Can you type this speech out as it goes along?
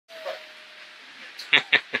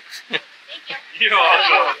You're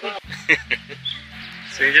welcome.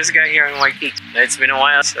 So we just got here in Waikiki. It's been a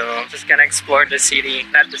while, so I'm just gonna explore the city.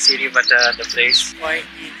 Not the city, but the place.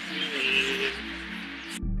 Waikiki.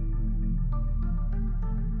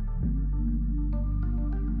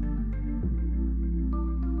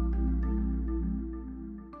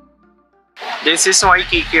 This is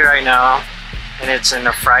Waikiki right now, and it's on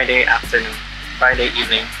a Friday afternoon, Friday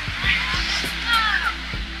evening.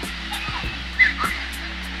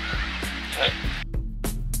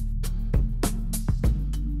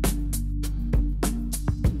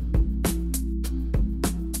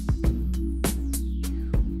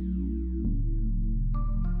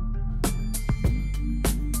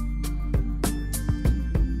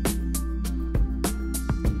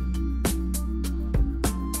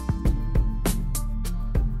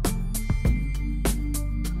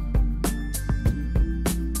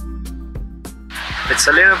 It's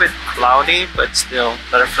a little bit cloudy, but still,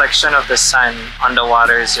 the reflection of the sun on the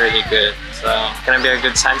water is really good. So, it's gonna be a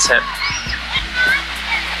good sunset.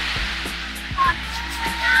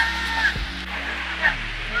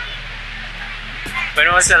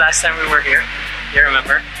 When was the last time we were here? You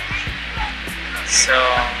remember? So,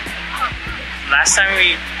 last time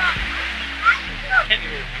we... I can't even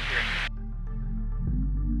remember.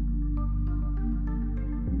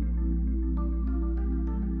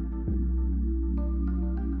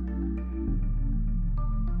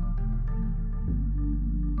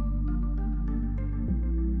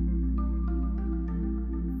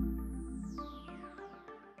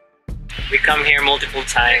 We come here multiple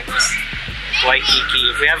times.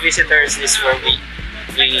 Waikiki. If we have visitors, this is where we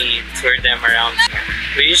tour them around.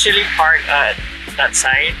 We usually park at that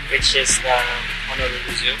side, which is the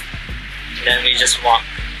Honolulu Zoo. And then we just walk,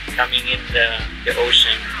 coming in the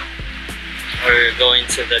ocean, or going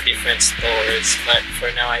to the different stores. But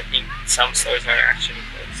for now, I think some stores are actually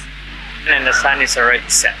closed. And the sun is already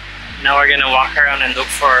set. Now we're gonna walk around and look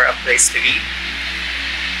for a place to eat.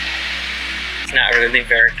 Not really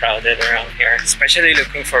very crowded around here, especially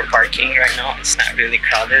looking for parking right now. It's not really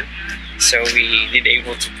crowded, so we did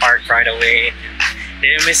able to park right away.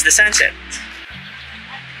 Didn't miss the sunset.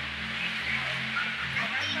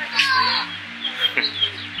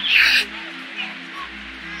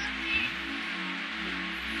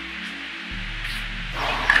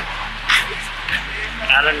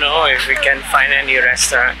 I don't know if we can find any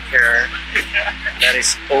restaurant here that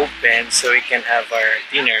is open so we can have our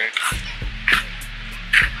dinner.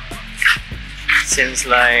 Seems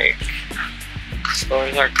like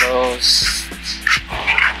stores are closed.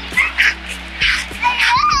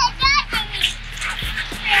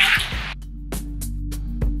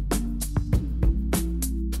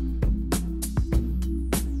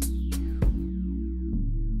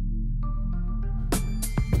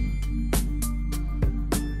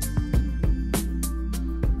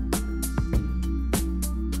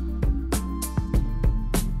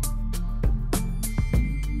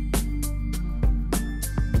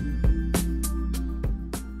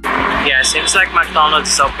 Yeah, seems like McDonald's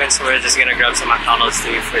is open, so we're just gonna grab some McDonald's to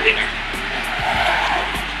eat for dinner.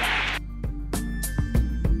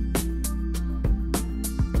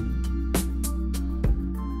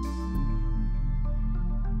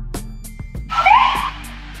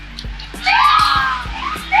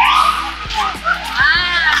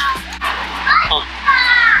 Oh.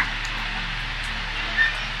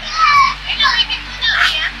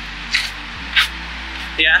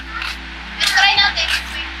 Yeah?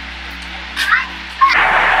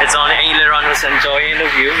 It's only Aileron who's enjoying the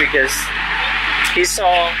view because he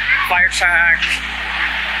saw fire truck,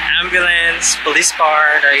 ambulance, police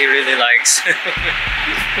car that he really likes.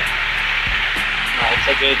 No, it's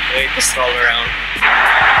a good way to stroll around.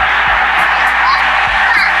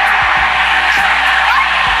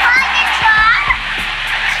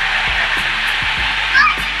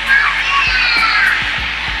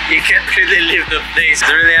 You can't really leave the place.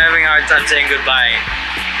 He's really having a hard time saying goodbye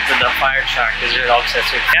to the fire truck. He's really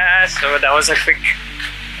obsessed with it. Yeah, so that was a quick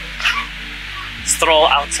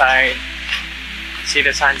stroll outside, see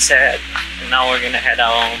the sunset, and now we're gonna head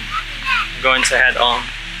home. We're going to head home.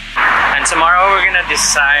 And tomorrow we're trying to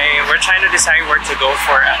decide where to go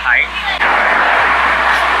for a hike.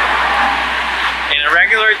 In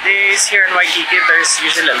regular days here in Waikiki, there's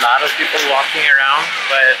usually a lot of people walking around,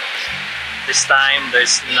 but this time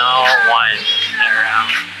there's no one around.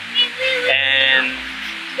 And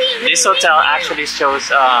this hotel actually shows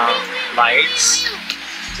lights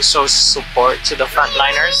to show support to the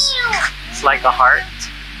frontliners. It's like a heart.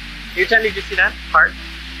 Yuchan, did you see that? Heart?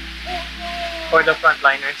 For the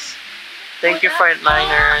frontliners. Thank you,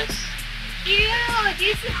 frontliners. Ew,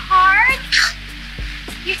 this is hard.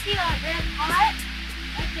 You see a red heart?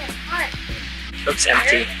 That's your heart. Looks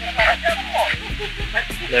empty.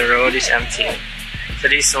 The road is empty. So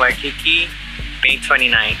this is Waikiki, May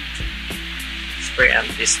 29th. It's pretty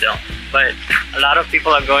empty still. But a lot of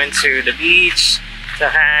people are going to the beach to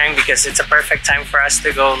hang because it's a perfect time for us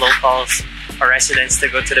to go, locals or residents to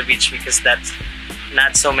go to the beach because that's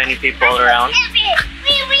not so many people around.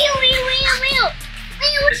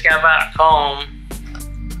 Just got back home.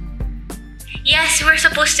 Yes, we're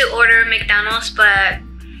supposed to order McDonald's, but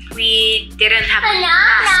we didn't have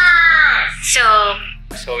enough.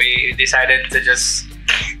 So we decided to just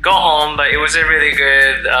go home, but it was a really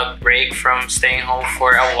good break from staying home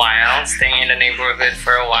for a while, staying in the neighborhood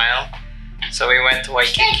for a while. So we went to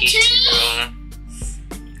Waikiki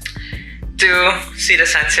to see the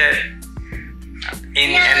sunset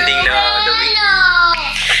in ending the week.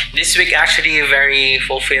 This week actually very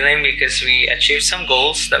fulfilling because we achieved some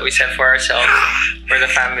goals that we set for ourselves, for the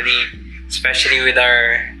family, especially with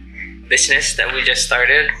our business that we just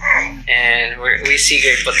started, and we see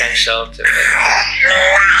great potential to it.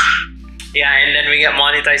 Yeah, and then we got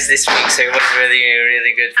monetized this week, so it was really,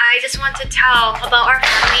 really good. I just want to tell about our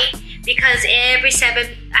family because every 7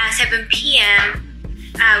 p.m.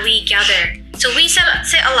 We gather. So we set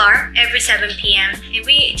alarm every 7 p.m. and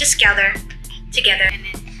we just gather together and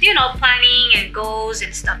then, you know, planning and goals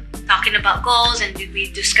and stuff, talking about goals, and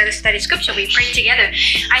we discuss study scripture, we pray together.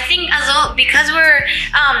 I think as well, because we're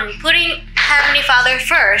putting Heavenly Father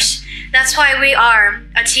first, that's why we are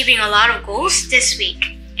achieving a lot of goals this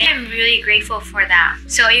week. And I'm really grateful for that.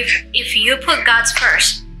 So if you put God's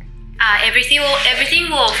first, everything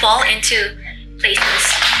will fall into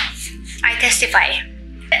places. I testify.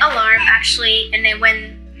 Alarm actually, and then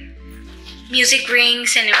when music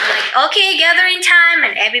rings and we're like, okay, gathering time,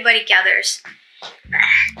 and everybody gathers.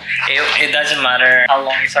 It doesn't matter how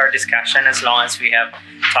long is our discussion, as long as we have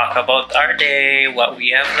talk about our day, what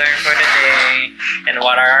we have learned for the day, and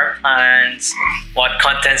what are our plans, what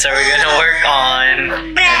contents are we gonna work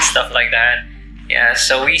on, and stuff like that. Yeah,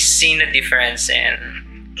 so we've seen the difference, and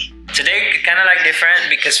today kind of like different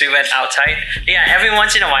because we went outside. Yeah, every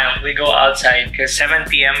once in a while we go outside because 7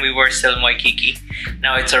 p.m. we were still in Waikiki.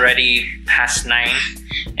 Now it's already past 9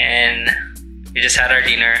 and we just had our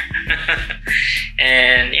dinner.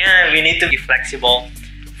 And yeah, we need to be flexible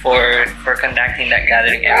for conducting that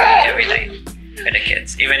gathering every night with the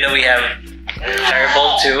kids. Even though we have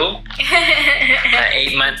terrible 2,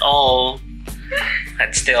 8-month-old,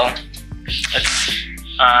 but still,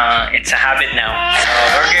 it's a habit now. So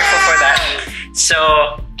we're grateful for that.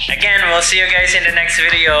 So again, we'll see you guys in the next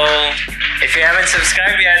video. If you haven't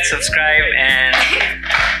subscribed yet, subscribe and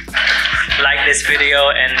like this video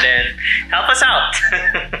and then help us out.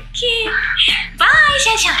 Okay. Bye,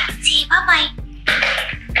 Xiaoxiao. See you. Bye-bye.